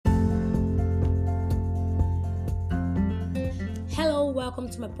welcome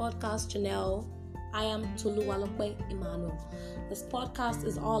to my podcast channel. I am Toluwalope Emmanuel. This podcast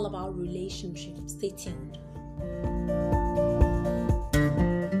is all about relationships. Stay tuned.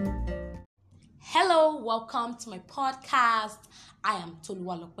 Hello, welcome to my podcast. I am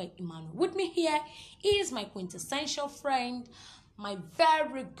Toluwalope Emmanuel. With me here is my quintessential friend, my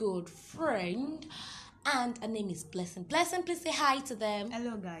very good friend, and her name is Blessing. Blessing, please say hi to them.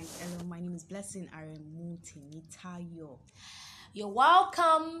 Hello guys, hello, my name is Blessing Aremutinitayo. You're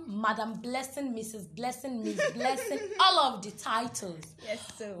welcome, Madam Blessing, Mrs. Blessing, Miss Blessing, all of the titles. Yes,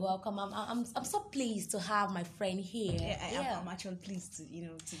 so Welcome. I'm so pleased to have my friend here. I'm actually pleased to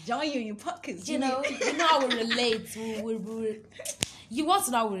join you in your podcast. You know how we relate. You want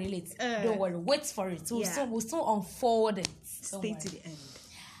to know how we relate. Don't worry, wait for it. We'll still unfold it. Stay to the end.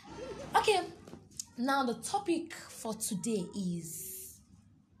 Okay, now the topic for today is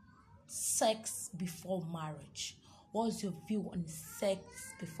sex before marriage. What's your view on sex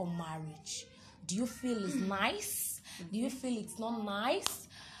before marriage? Do you feel it's nice? Do you feel it's not nice?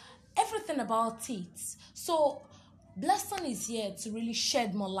 Everything about it. So, Blessing is here to really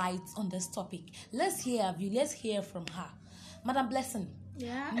shed more light on this topic. Let's hear from her. Madam Blessing.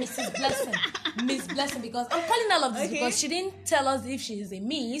 Yeah. Mrs. Blessing. Miss Blessing, because I'm calling all of this because she didn't tell us if she is a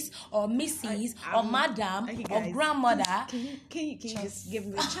Miss or Mrs. or Madam or grandmother. Can you just give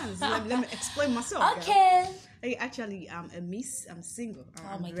me a chance? Let me explain myself. Okay. Actually, I'm a Miss. I'm single.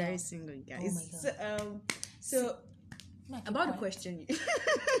 I'm very single, guys. So about the question.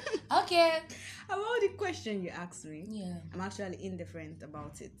 Okay. About the question you asked me, I'm actually indifferent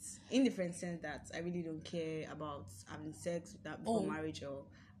about it. Indifferent sense that I really don't care about having sex before marriage or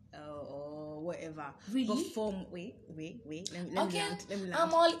whatever. Really? But wait. Let me land.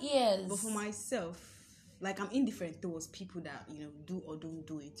 I'm all ears. But for myself, like I'm indifferent towards people that do or don't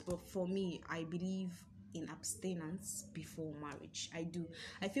do it. But for me, I believe in abstinence before marriage. I do.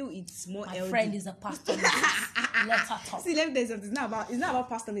 I feel it's more My healthy. friend is a pastor. Let her talk. See, let me tell you something. It's not about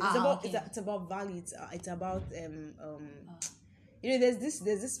pastor. It's about value. It's about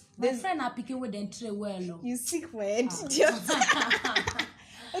there's friend are picking with them tray well. You sick word.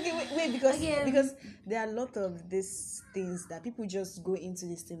 Okay, wait, because there are a lot of these things that people just go into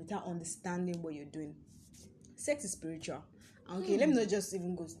this thing without understanding what you're doing. Sex is spiritual. Okay, let me not just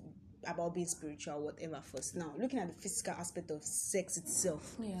even go about being spiritual or whatever first. Now, looking at the physical aspect of sex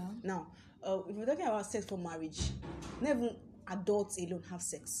itself. Yeah. Now, if we're talking about sex for marriage, not even adults alone have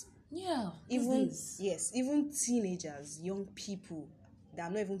sex. Yeah. Even teenagers, young people that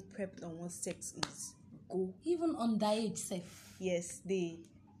are not even prepped on what sex is, go. Even underage safe. Yes, they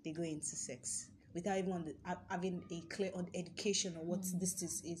go into sex without even having a clear education on what this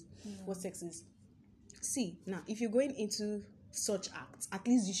is, what sex is. See, now, if you're going into such acts, at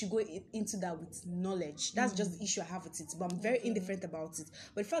least you should go into that with knowledge. That's just the issue I have with it, but I'm very indifferent about it.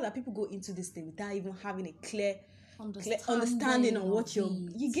 But the fact that people go into this thing without even having a clear understanding on what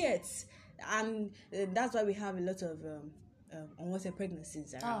you get, and that's why we have a lot of unwanted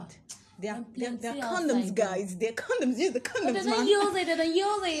pregnancies around. They're condoms, guys. They're condoms. Use the condoms, They don't use it.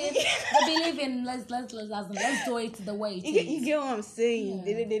 They believe in let's do it the way it is. You get what I'm saying?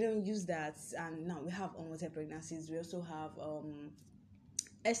 Yeah. They don't use that. And now we have unwanted pregnancies. We also have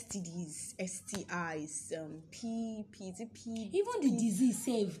STDs, STIs, P. Even the disease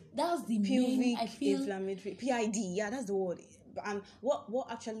save. That's the main. I feel inflammatory PID. Yeah, that's the word. And what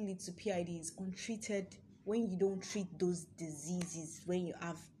actually leads to PID is untreated. When you don't treat those diseases, when you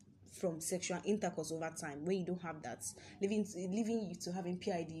have from sexual intercourse over time, when you don't have that, leaving you to having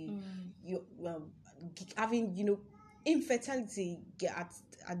PID, you having infertility at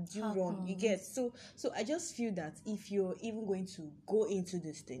due run, you get. So I just feel that if you're even going to go into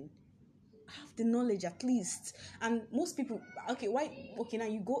this thing, have the knowledge at least. And most people, now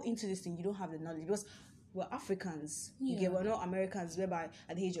you go into this thing, you don't have the knowledge because we're Africans. We're not Americans, whereby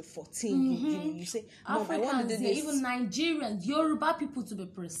at the age of 14, you say, Mom, Africans, I want to do this. Even Nigerians, Yoruba people to be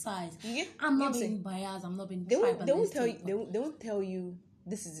precise. I'm not being biased, I'm not being tribalistic. They won't tell you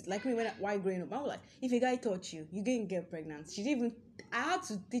this is it. Like me while growing up, I was like, if a guy taught you, you're going to get pregnant. I had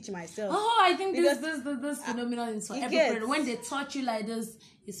to teach myself. I think this phenomenon is for every parent. When they taught you like this,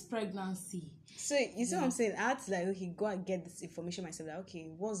 it's pregnancy. So you see what I'm saying? I had to go and get this information myself. Like, okay,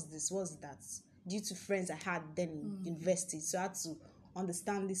 what's this? What's that? Due to friends I had then in university, so I had to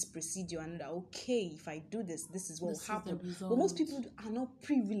understand this procedure and know that okay, if I do this is what will happen. But most people are not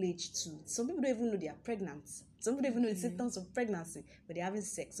privileged to. Some people don't even know they are pregnant. Some people don't even know the symptoms of pregnancy, but they're having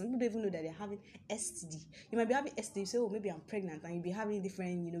sex. Some people don't even know that they're having STD. You might be having STD, you say, oh, maybe I'm pregnant, and you'll be having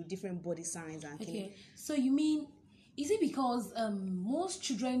different body signs and so you mean, is it because most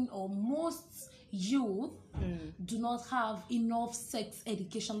children or most youth do not have enough sex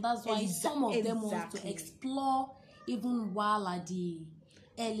education. That's why some of them want to explore even while at the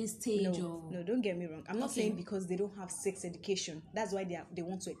early stage. No, don't get me wrong. I'm not saying because they don't have sex education, that's why they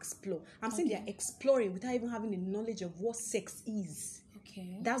want to explore. I'm saying they're exploring without even having the knowledge of what sex is.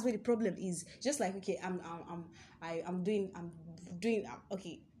 Okay. That's where the problem is. Just like, okay, I'm doing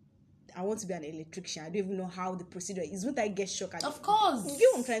okay, I want to be an electrician. I don't even know how the procedure is. Won't I get shocked? Of course. You get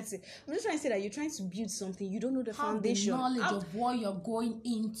what I'm trying to say? I'm just trying to say that you're trying to build something. You don't know the foundation. The knowledge of what you're going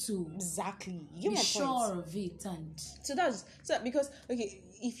into. Exactly. You Be get my point. sure of it. And so because, okay,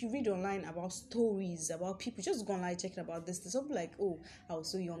 if you read online about stories, about people, just go online checking about this. There's something like, oh, I was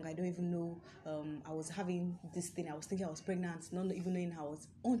so young, I don't even know, I was having this thing, I was thinking I was pregnant, not even knowing how I was.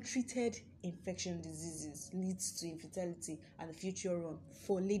 Untreated infection diseases leads to infertility and the future run,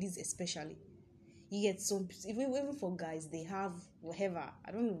 for ladies especially. You get some, even for guys, they have whatever,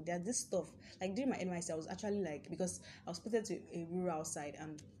 I don't know, there's this stuff. Like during my NYC, I was actually like, because I was put into a rural side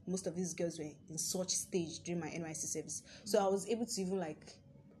and most of these girls were in such stage during my NYC service. So I was able to even like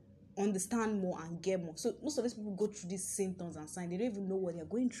understand more and get more. So most of these people go through these symptoms and signs. They don't even know what they're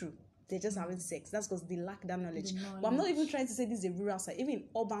going through. They're just having sex. That's because they lack that knowledge. But I'm not even trying to say this is a rural side. Even in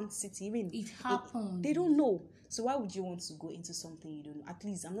urban city, even it happens. They don't know. So why would you want to go into something you don't know? At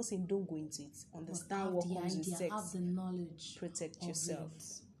least I'm not saying don't go into it. Understand what comes with sex. Have the knowledge. Protect yourself.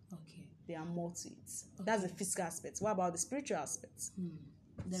 Okay. There are more to it. Okay. That's the physical aspect. What about the spiritual aspects?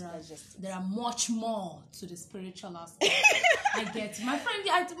 There are much more to the spiritual aspect. I get my friend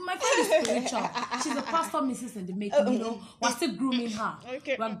is spiritual. She's a pastor, Mrs. in the making. You know, we're still grooming her.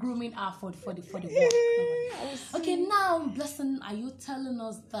 Okay. We're grooming her for the work. Okay, now, Blessing, are you telling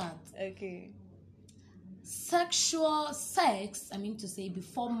us that? Okay. Sex, I mean to say,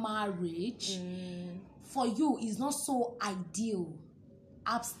 before marriage, for you is not so ideal.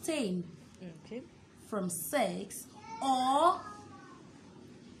 Abstain from sex, or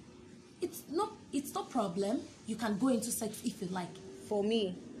it's no problem. You can go into sex if you like. For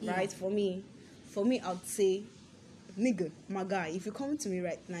me, right? For me, I'd say, nigga, my guy, if you're coming to me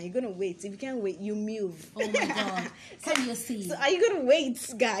right now, you're gonna wait. If you can't wait, you move. Oh my God. Can you see? So are you gonna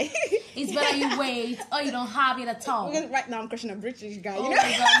wait, guy? It's better you wait, or you don't have it at all. Because right now I'm crushing a British guy. Oh my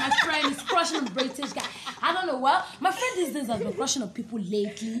God, my friend is crushing a British guy. I don't know. Well, my friend these days has been crushing on people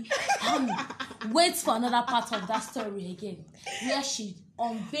lately. Wait for another part of that story again, where she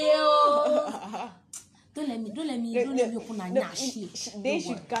unveiled. Don't let me open a nash. They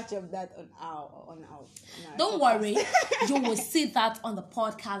should catch up that on our Don't worry, you will see that on the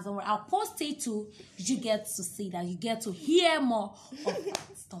podcast. Don't worry, I'll post it too. You get to see that. You get to hear more of that.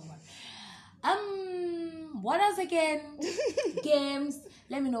 Don't worry. What else again? Games.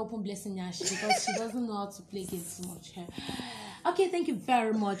 Let me know open Blessing Nash because she doesn't know how to play games too much. Okay, thank you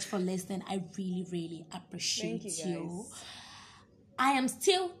very much for listening. I really, really appreciate you. I am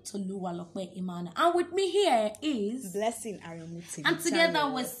still Toluwa Lokpe Imana, and with me here is Blessing Aramuti. And together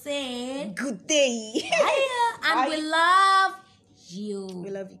we say good day. And we love you. We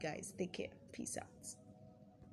love you guys. Take care. Peace out.